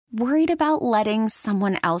Worried about letting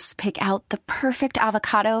someone else pick out the perfect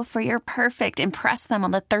avocado for your perfect impress them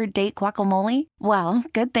on the third date guacamole? Well,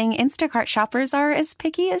 good thing Instacart shoppers are as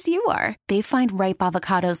picky as you are. They find ripe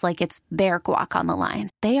avocados like it's their guac on the line.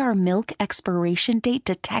 They are milk expiration date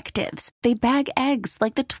detectives. They bag eggs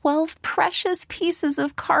like the 12 precious pieces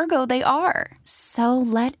of cargo they are. So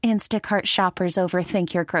let Instacart shoppers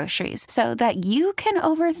overthink your groceries so that you can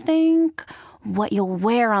overthink what you'll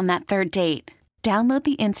wear on that third date. Download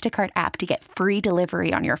the Instacart app to get free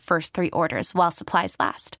delivery on your first 3 orders while supplies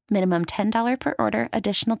last. Minimum $10 per order.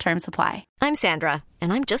 Additional terms apply. I'm Sandra,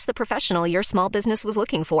 and I'm just the professional your small business was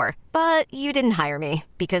looking for. But you didn't hire me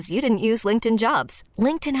because you didn't use LinkedIn Jobs.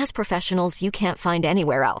 LinkedIn has professionals you can't find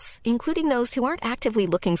anywhere else, including those who aren't actively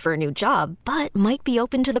looking for a new job, but might be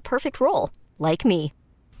open to the perfect role, like me.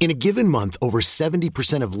 In a given month, over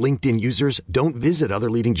 70% of LinkedIn users don't visit other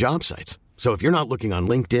leading job sites. So if you're not looking on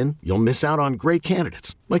LinkedIn, you'll miss out on great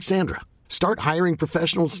candidates like Sandra. Start hiring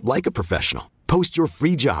professionals like a professional. Post your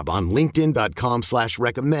free job on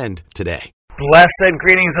linkedin.com/recommend today. Blessed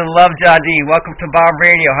greetings and love, Jah D. Welcome to Bob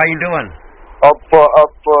Radio. How you doing? Up,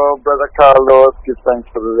 Brother Carlos. Give thanks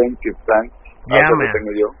for the link. Give thanks. Yeah, How's man. everything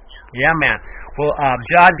with you? Yeah, man. Well,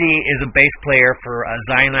 Jah D is a bass player for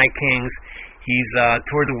Zionite Kings. He's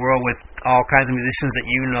toured the world with all kinds of musicians that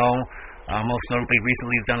you know. Most notably,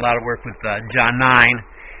 recently he's done a lot of work with Jah 9.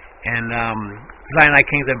 And Zionite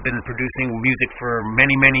Kings have been producing music for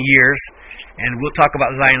many, many years. And we'll talk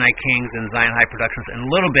about Zionite Kings and Zion High Productions in a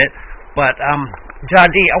little bit. But Jah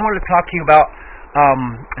D, I wanted to talk to you about,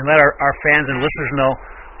 and let our fans and listeners know,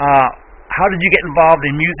 how did you get involved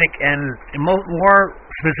in music, and more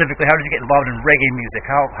specifically, how did you get involved in reggae music?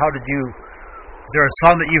 How did you, is there a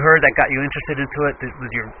song that you heard that got you interested into it?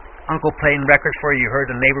 Was your uncle playing records for you? You heard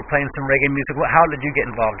a neighbor playing some reggae music? How did you get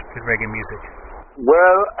involved with reggae music?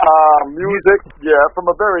 Well, music, yeah, from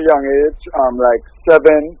a very young age. Like 7,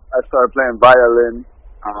 I started playing violin.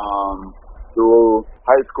 Through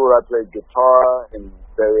high school, I played guitar in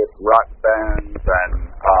various rock bands, and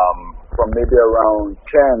from maybe around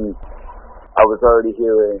 10, I was already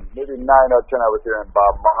hearing, maybe 9 or 10, I was hearing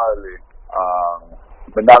Bob Marley,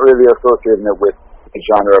 but not really associating it with the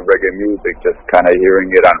genre of reggae music, just kind of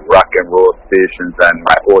hearing it on rock and roll stations, and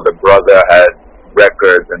my older brother had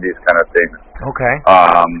records and these kind of things. Okay.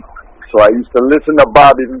 So I used to listen to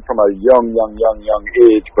Bob even from a young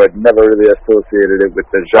age, but never really associated it with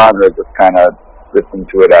the genre, just kind of listened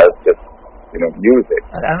to it as just, music.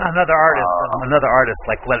 Another artist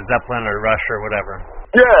like Led Zeppelin or Rush or whatever.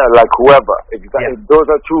 Yeah, like whoever. Exactly. Yeah. Those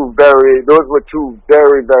were two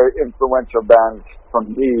very, very influential bands for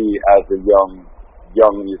me as a young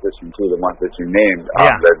musician too, the ones that you named,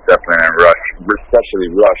 Led Zeppelin and Rush,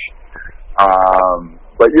 especially Rush.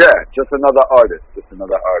 But yeah, just another artist.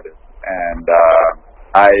 And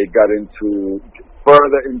I got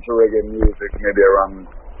further into reggae music maybe around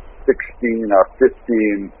 16 or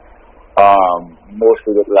 15,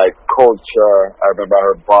 mostly with like Culture. I remember I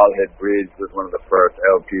heard Baldhead Bridge was one of the first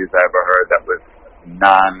LPs I ever heard that was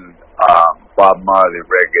non-Bob Marley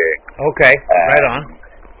reggae. Okay, right on.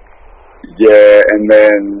 Yeah, and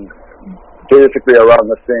then basically around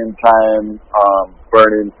the same time,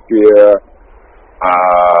 Burning Spear,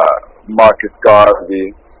 Marcus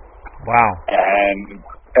Garvey. Wow.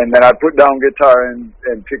 And then I put down guitar and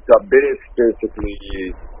picked up bass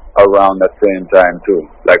basically around the same time too.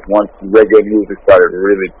 Like once reggae music started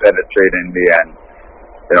really penetrating me, and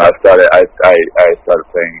I started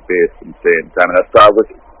playing bass at the same time, and I was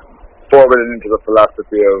forwarded into the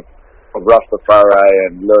philosophy of Rastafari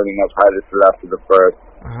and learning of Haile Selassie the First,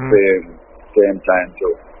 same time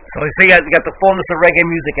too. So you got the fullness of reggae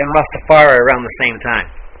music and Rastafari around the same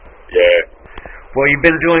time. Yeah. Well, you've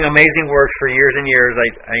been doing amazing works for years and years.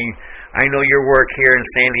 I know your work here in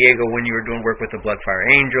San Diego when you were doing work with the Bloodfire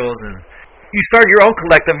Angels, and you started your own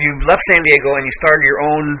collective. You left San Diego and you started your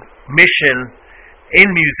own mission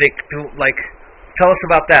in music. Tell us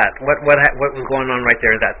about that. What was going on right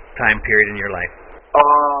there at that time period in your life?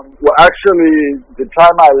 Well, actually, the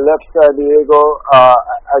time I left San Diego,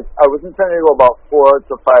 I was in San Diego about 4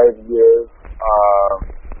 to 5 years.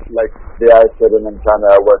 Like I said, in them time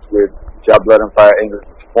I worked with Jah Blood and Fire Angels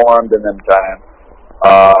formed in them time.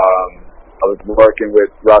 I was working with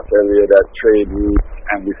Ross Elliott at Trade Roots,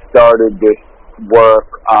 and we started this work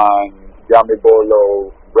on Yami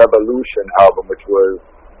Bolo Revolution album, which was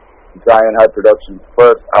Zion High Productions'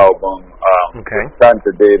 first album. Okay. With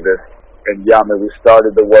Santa Davis and Yami. We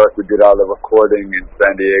started the work. We did all the recording in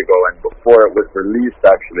San Diego, and before it was released,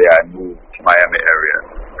 actually, I moved to Miami area.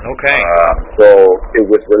 Okay. So it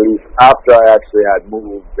was released after I actually had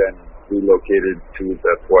moved and relocated to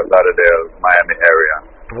the Fort Lauderdale, Miami area.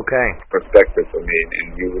 perspective for me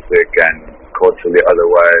in music and culturally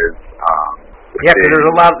otherwise. Yeah, because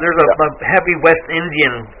there's a heavy West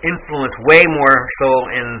Indian influence, way more so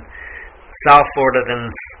in South Florida than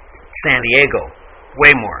San Diego,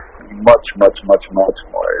 way more. Much more.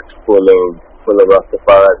 It's full of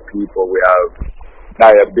Rastafari people. We have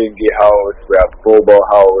Naya Bingi House, we have Bobo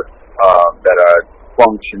House that are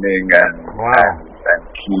functioning and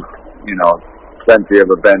keep, plenty of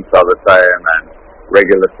events all the time and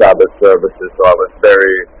regular Sabbath services. So I was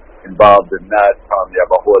very involved in that. You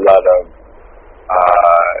have a whole lot of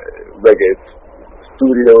reggae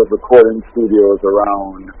studios, recording studios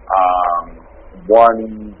around.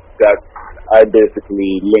 One that I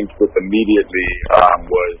basically linked with immediately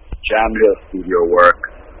was Jam Hill Studio Work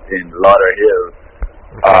in Lauderhill.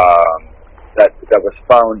 That was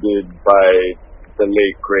founded by the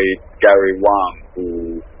late great Gary Wong,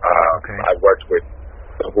 who I worked with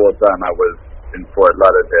the whole time I was in Fort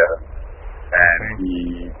Lauderdale, and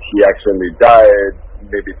he actually died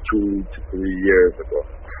maybe 2 to 3 years ago.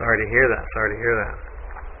 Sorry to hear that.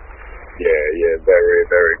 Yeah, very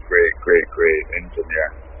great engineer.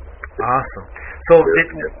 Awesome. So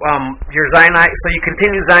your Zionite, so you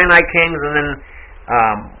continued Zionite Kings and then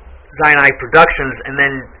Zionite Productions, and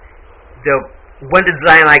then when did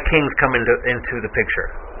Zionite Kings come into the picture?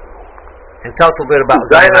 And tell us a bit about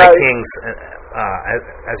Zionite Kings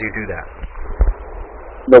as you do that.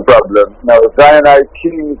 No problem. Now, Zionite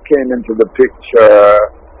Kings came into the picture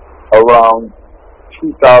around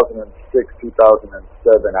 2006,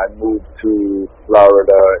 2007. I moved to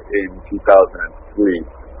Florida in 2003.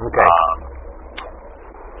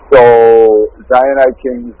 So Zionite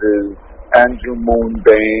Kings is Andrew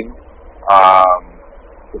Moonbane,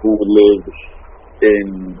 who lives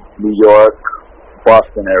in New York,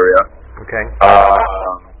 Boston area.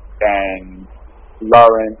 And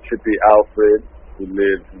Lauren Chippy Alfred, who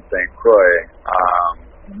lives in St. Croix.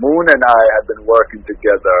 Moon and I have been working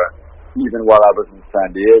together even while I was in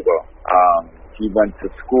San Diego. He went to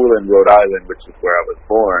school in Rhode Island, which is where I was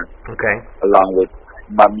born, along with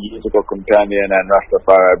my musical companion and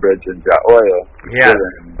Rastafari brethren, Jah Oil, in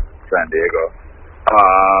San Diego.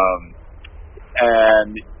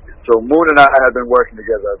 And so Moon and I had been working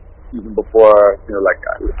together even before,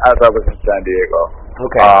 as I was in San Diego.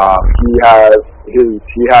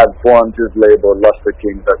 He had formed his label Luster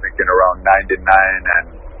Kings, I think, in around '99, and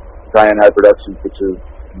Zion High Productions, which is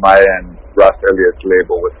my and Ross Elliott's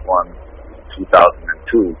label, was formed in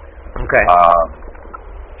 2002.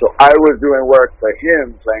 So I was doing work for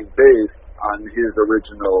him, playing bass on his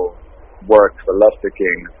original work for Luster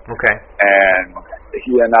Kings. And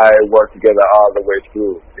he and I worked together all the way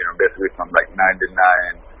through, basically from like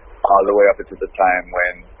 '99 all the way up into the time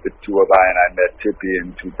when the two of I and I met Tippy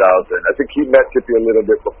in 2000. I think he met Tippy a little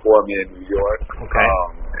bit before me in New York,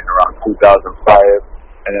 in around 2005.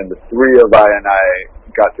 And then the three of I and I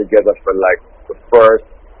got together for like the first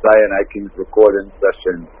Zionite Kings recording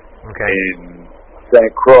session in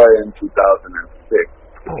St. Croix in 2006.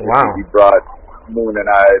 He brought Moon and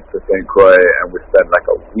I to St. Croix, and we spent like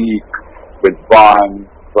a week with Vaughn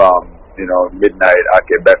from Midnight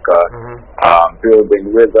Akebeka,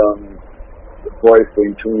 building rhythms,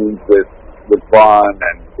 voicing tunes with Vaughn,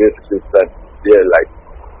 and basically spent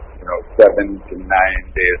 7 to 9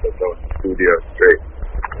 days or so in the studio straight.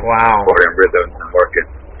 Recording rhythms and working.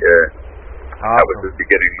 That was the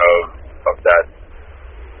beginning of that.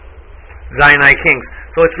 Zionite Kings.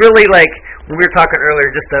 So it's really like when we were talking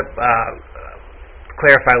earlier, just to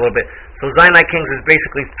clarify a little bit. So Zionite Kings is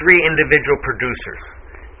basically 3 individual producers: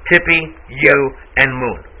 Tippy, you, and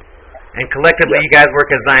Moon. And collectively, you guys work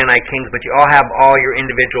as Zionite Kings, but you all have all your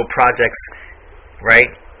individual projects,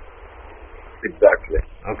 right? Exactly.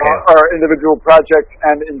 Our individual projects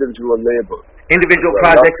and individual labels. Individual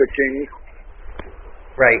projects. Luster Kings.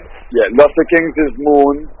 Right. Yeah, Luster Kings is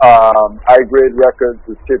Moon. High Grade Records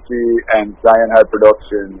is Tippy, and Zion High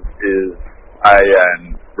Productions is I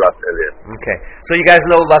and Ross Elliott. So you guys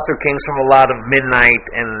know Luster Kings from a lot of Midnight,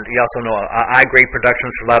 and you also know High Grade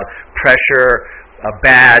Productions from a lot of Pressure,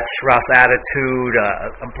 Batch, Ross Attitude.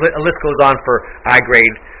 A list goes on for High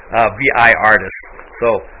Grade VI artists.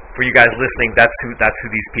 So for you guys listening, that's who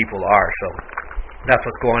these people are. So that's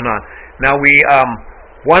what's going on. Now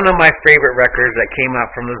one of my favorite records that came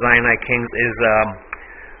out from the Zionite Kings is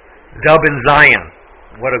Dub in Zion.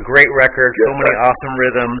 What a great record! So many awesome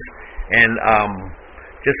rhythms, and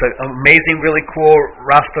just an amazing, really cool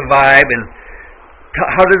Rasta vibe. And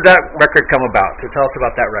how did that record come about? So tell us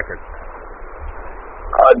about that record.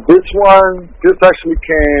 This actually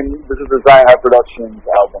came. This is the Zion High Productions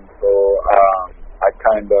album, so I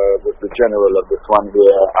kind of was the general of this one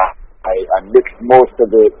here. I mixed most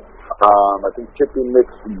of it. I think Chippy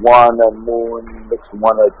mixed one and Moon mixed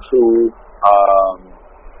one or two.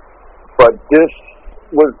 But this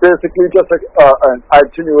was basically just an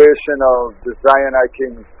attenuation of the Zion I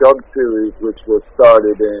King's dub series, which was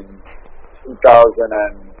started in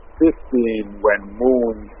 2015 when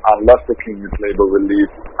Moon on Luster King's label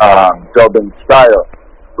released Dub in Style,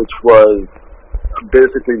 which was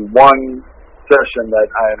basically one session that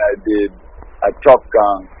I did at Top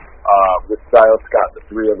Gang with Style Scott, the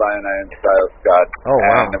three of I and Style Scott. Oh,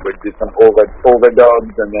 wow. And we did some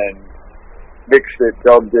overdubs and then mixed it,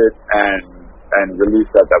 dubbed it, and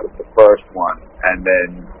released that. That was the first one. And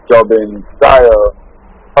then Dub in Zion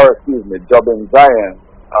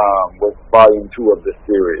was volume 2 of the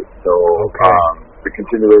series. So the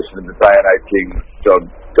continuation of the Zion I King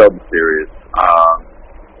dub series.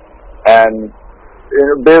 And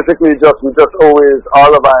basically we just always,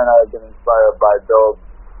 all of I and I have been inspired by dub,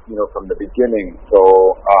 from the beginning. So,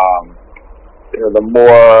 the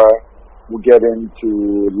more we get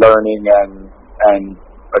into learning and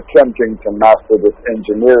attempting to master this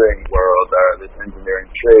engineering world or this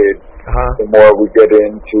engineering trade, the more we get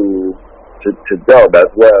into to dub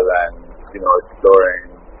as well, and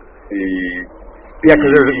exploring the because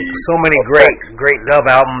there's so many great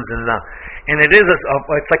dub albums, and it is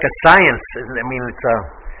it's like a science. I mean, it's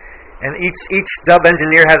and each dub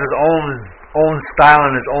engineer has his own style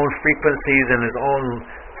and his own frequencies and his own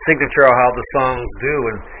signature of how the songs do,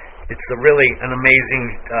 and it's really an amazing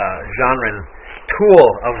genre and tool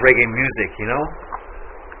of reggae music,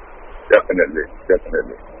 Definitely.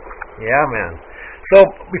 Yeah, man. So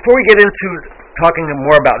before we get into talking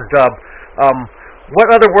more about dub, what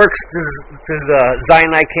other works does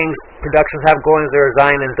Zion I King's Productions have going? Is there a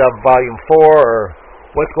Zion and Dub Volume 4, or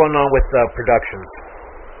what's going on with productions?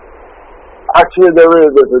 Actually, there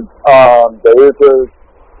is a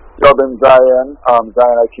Dub in Zion I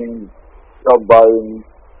King's Dub Volume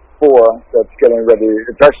 4 that's getting ready.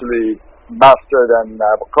 It's actually mastered and I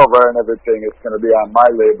have a cover and everything. It's going to be on my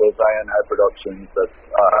label, Zion I Productions.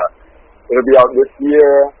 It'll be out this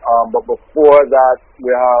year. But before that,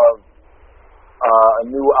 we have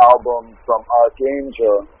a new album from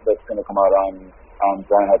Archangel that's going to come out on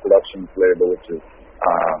Zion I Productions label, which is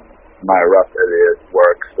my rough Elliott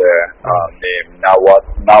works there, named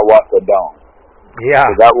Nawata Down. Yeah.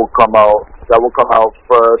 So that will come out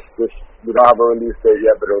first. We don't have a release date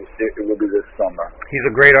yet, but it will be this summer. He's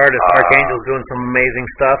a great artist. Archangel's doing some amazing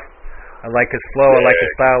stuff. I like his flow. I like his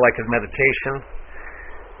style. I like his meditation.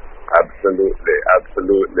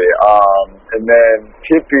 Absolutely. And then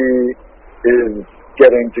Chippy is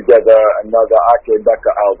getting together another Ake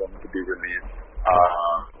Becca album to be released,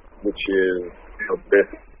 which is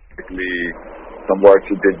basically some work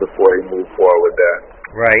he did before he moved forward there.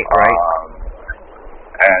 Right.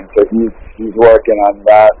 And so he's working on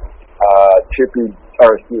that.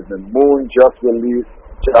 Moon just released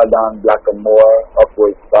Jah D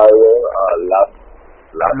Upward Spiral last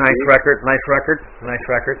nice week. record.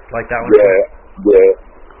 Like that one.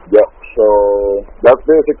 Yep. So that's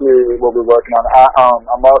basically what we're working on.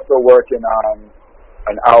 I'm also working on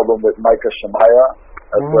an album with Micah Shemaiah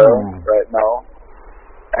as well right now,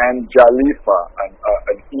 and Jalifa,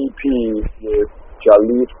 an EP with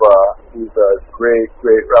Jalifa, who's a great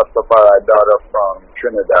Rastafari daughter from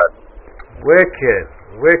Trinidad. Wicked.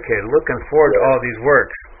 Looking forward to all these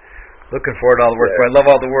works. Looking forward to all the work. I love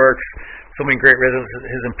all the works. So many great rhythms.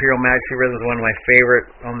 His Imperial Majesty rhythm is one of my favorite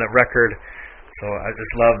on that record. So I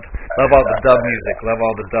just love all the dub music. Love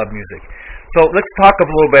all the dub music. So let's talk a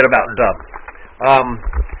little bit about dub. I'm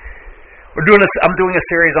doing a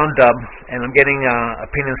series on dub, and I'm getting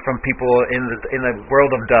opinions from people in the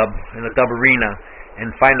world of dub, in the dub arena, and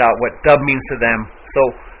find out what dub means to them. So,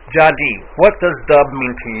 Jah D, what does dub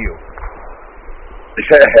mean to you?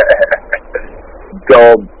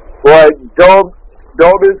 Dub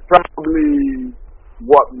is probably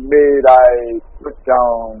what made I put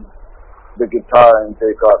down the guitar and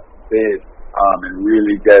take up bass, and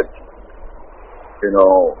really get,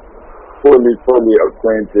 fully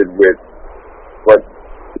acquainted with what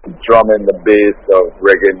the drum and the bass of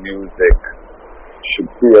reggae music should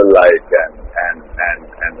feel like, and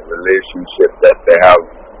the relationship that they have,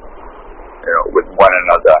 with one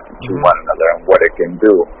another, to one another, and what it can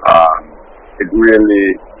do. It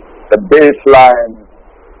really, the bass line,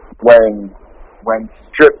 when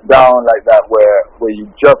stripped down like that, where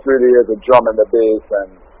you just really hear the drum and the bass,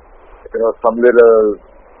 and some little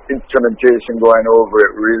instrumentation going over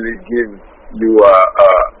it, really gives you a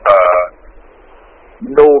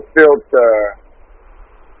no filter,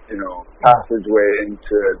 passageway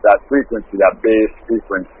into that frequency, that bass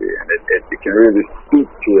frequency, and it can really speak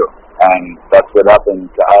to you. And that's what happened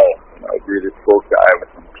to I. It really spoke to I with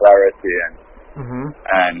some clarity, and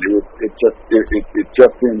it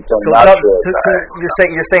just seemed so natural.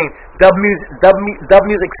 You're saying dub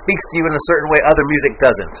music speaks to you in a certain way other music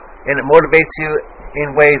doesn't, and it motivates you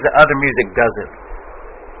in ways that other music doesn't.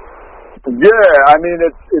 Yeah, I mean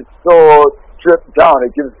it's so stripped down.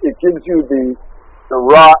 It gives you the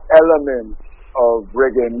raw elements of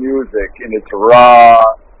reggae music in its raw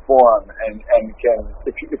form, and can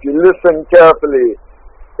if you listen carefully,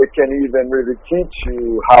 it can even really teach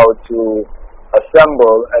you how to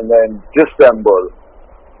assemble and then disassemble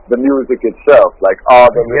the music itself, like all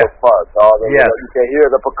the little parts, all the little, you can hear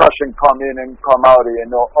the percussion come in and come out, and you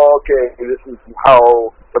know, okay, this is how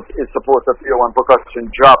it's supposed to feel when percussion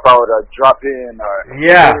drop out or drop in, or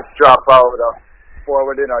bass drop out or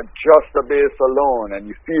forward in, or just the bass alone, and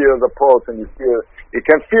you feel the pulse, and you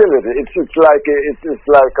can feel it. It's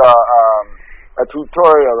like a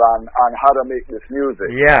tutorial on how to make this music.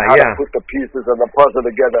 How to put the pieces of the puzzle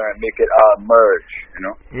together and make it merge, you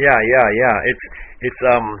know? It's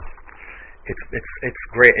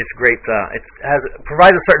great. It's great.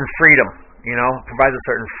 Provides a certain freedom, you know,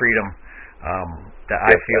 that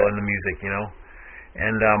I feel in the music, you know.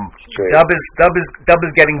 And dub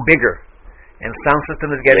is getting bigger, and sound system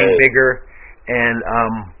is getting bigger. And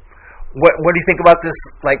what do you think about this?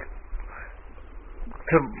 Like,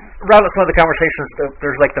 to round up some of the conversations,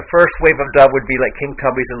 there's like the first wave of dub would be like King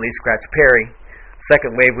Tubby's and Lee Scratch Perry.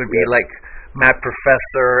 Second wave would be like Matt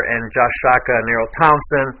Professor and Josh Shaka and Errol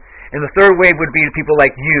Townsend. And the third wave would be people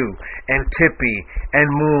like you and Tippy and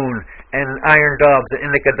Moon and Iron Dubs and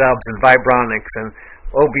Indica Dubs and Vibronics and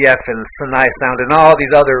OBF and Sinai Sound and all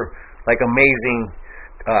these other like amazing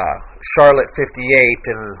Charlotte 58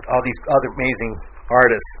 and all these other amazing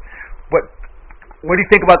artists. What do you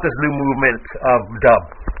think about this new movement of dub?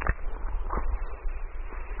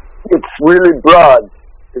 It's really broad.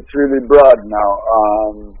 It's really broad now.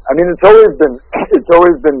 I mean, it's always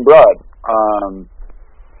been broad.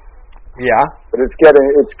 But it's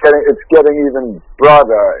getting even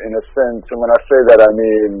broader in a sense. And when I say that, I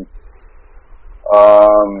mean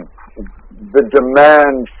the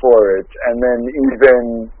demand for it, and then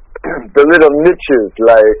even the little niches,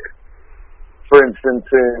 like, for instance,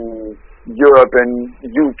 in Europe and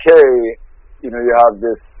UK, you know, you have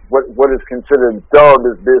this, what is considered dub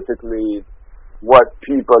is basically what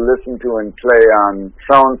people listen to and play on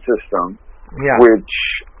sound system, which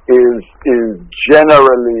is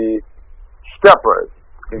generally steppers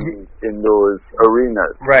in those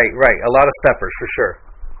arenas. Right. A lot of steppers, for sure.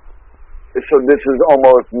 So this is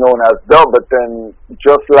almost known as dub, but then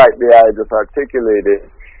just like the I just articulated,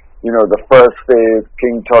 you know, the first phase,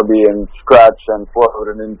 King Tubby and Scratch, and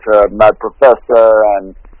forwarding into Mad Professor,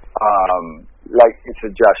 and like it's a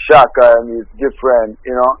Josh Shaka, and it's different,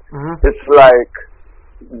 you know. It's like,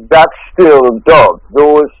 that's still dub.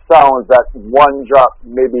 Those sounds that one drop,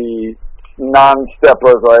 maybe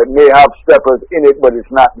non-steppers, or it may have steppers in it, but it's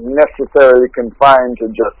not necessarily confined to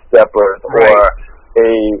just steppers, or a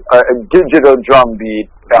digital drum beat.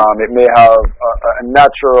 It may have a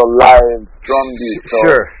natural live drum beat. So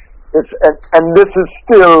and this is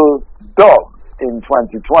still dub in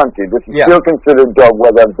 2020. This is still considered dub,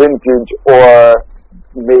 whether vintage or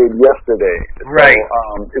made yesterday. Right.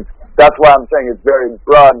 So, that's why I'm saying it's very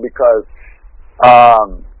broad, because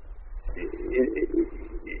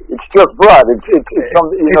it's just broad. It's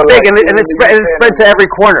big, and it's spread to every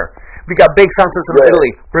corner. We got big sound systems in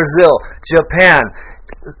Italy, Brazil, Japan,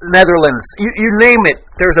 Netherlands. You name it.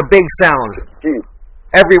 There's a big sound.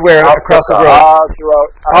 Everywhere across the world.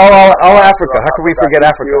 All Africa. How could we forget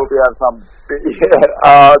Africa? Ethiopia has some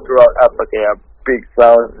all throughout Africa, have big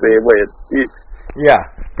sound.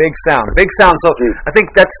 Big sound. So I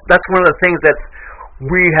think that's one of the things that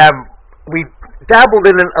we dabbled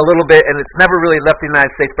in it a little bit, and it's never really left the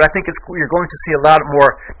United States. But I think you're going to see a lot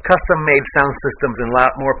more custom-made sound systems and a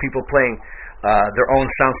lot more people playing their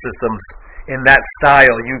own sound systems in that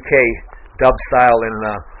style, UK dub style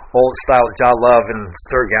and old style Jah Love and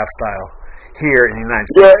Sturgaff style here in the United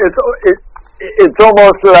States. It's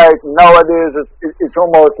almost like nowadays. It's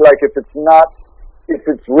almost like if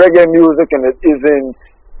it's reggae music and it isn't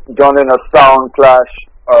done in a sound clash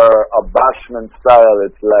or a bashment style,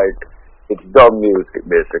 it's like it's dub music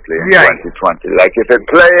basically in 2020. Like if it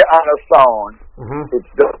play on a sound,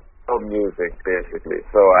 it's dub music basically.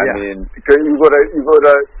 So I mean, you go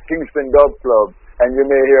to Kingston Dub Club and you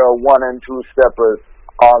may hear 1 and 2 steppers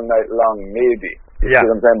all night long, maybe. You see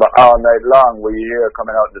what I'm saying? But all night long, where you hear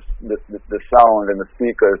coming out the sound and the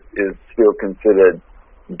speakers is still considered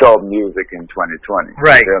dub music in 2020.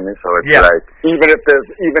 Right. You feel me? So it's like even if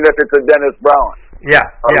it's a Dennis Brown,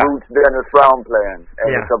 roots Dennis Brown playing, and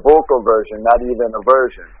it's a vocal version, not even a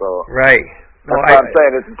version. So right. That's what I'm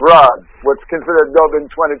saying. It's broad. What's considered dub in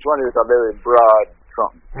 2020 is a very broad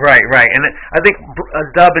term. Right. And I think a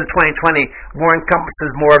dub in 2020 more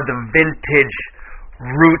encompasses more of the vintage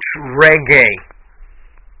roots reggae,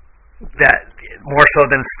 that more so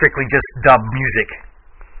than strictly just dub music.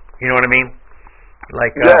 You know what I mean?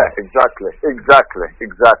 Like exactly.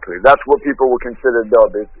 That's what people would consider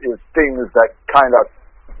dub. Is things that kind of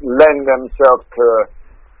lend themselves to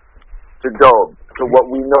dub, to what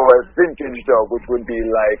we know as vintage dub, which would be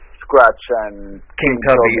like scratch and King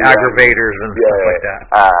Tubby, aggravators and stuff like that.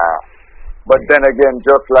 But then again,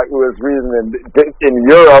 just like we was reasoning, in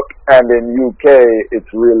Europe and in UK,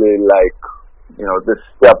 it's really like, you know, the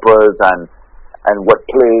steppers and what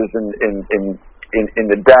plays in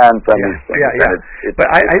the dance and these things. Yeah. But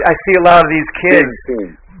I see a lot of these kids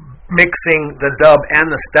mixing the dub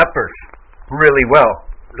and the steppers really well.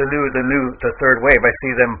 The third wave. I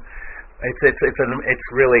see them. It's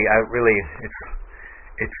really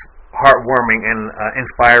heartwarming and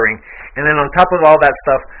inspiring. And then on top of all that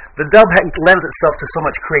stuff, the dub lends itself to so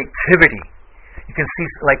much creativity. You can see,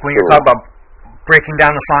 like when you're talking about breaking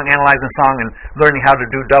down a song, analyzing a song, and learning how to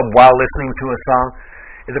do dub while listening to a song.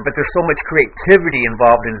 But there's so much creativity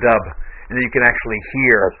involved in dub, and that you can actually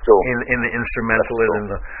hear in the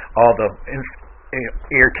instrumentalism, all the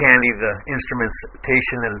ear candy, the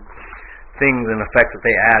instrumentation and things and effects that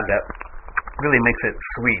they add that really makes it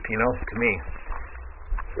sweet, you know, to me.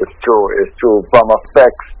 It's true. From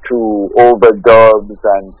effects to overdubs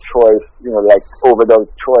and choice, you know, like overdub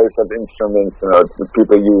choice of instruments, you know,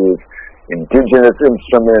 people use indigenous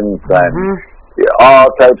instruments and all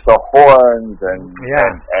types of horns and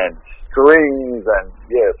strings and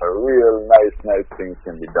so real nice things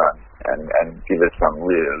can be done and give it some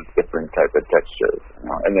real different type of textures, you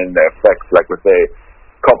know. And then the effects, like we say,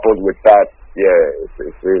 coupled with that,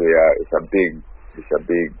 it's really it's a big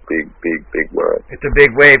word. It's a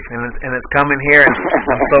big wave, and it's coming here. And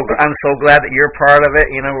I'm so glad that you're part of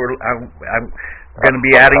it. You know, I'm going to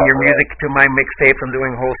be adding your music to my mixtapes. I'm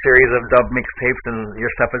doing a whole series of dub mixtapes, and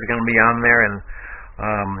your stuff is going to be on there. And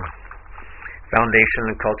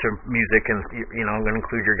foundation and culture music, and you know, I'm going to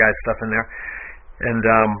include your guys' stuff in there. And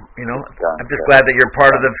you know, I'm just glad that you're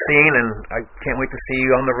part of the scene, and I can't wait to see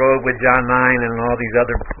you on the road with John 9 and all these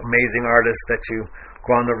other amazing artists that you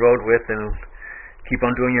go on the road with, and keep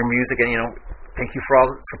on doing your music. And you know, thank you for all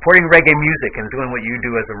supporting reggae music and doing what you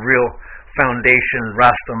do as a real foundation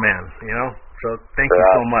Rasta man. You know, so thank you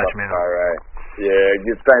so much, man. All right. Yeah,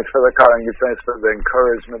 give thanks for the call and give thanks for the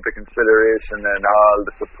encouragement, the consideration, and all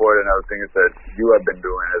the support and other things that you have been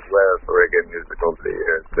doing as well for reggae music over the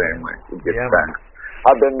years. Same way. We give thanks.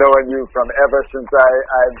 I've been knowing you from ever since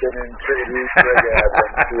I've been in Trinity reggae. I've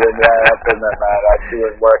been doing that, and then I'm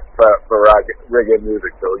doing work for reggae music,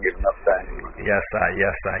 so we'll give enough thanks. Yes,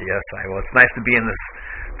 I. Well, it's nice to be in this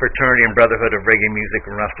fraternity and brotherhood of reggae music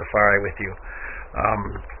and Rastafari with you.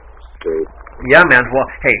 Yeah, man. Well,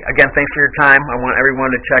 hey, again, thanks for your time. I want everyone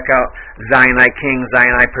to check out Zionite King,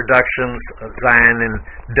 Zionite Productions, Zion and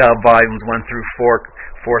Dub Volumes 1 through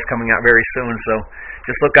 4. 4 is coming out very soon, so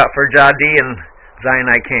just look out for Jah D and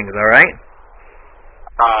Zionite Kings, all right?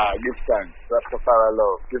 Give thanks. Rastafari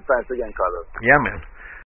love. Give thanks again, Carlos. Yeah, man.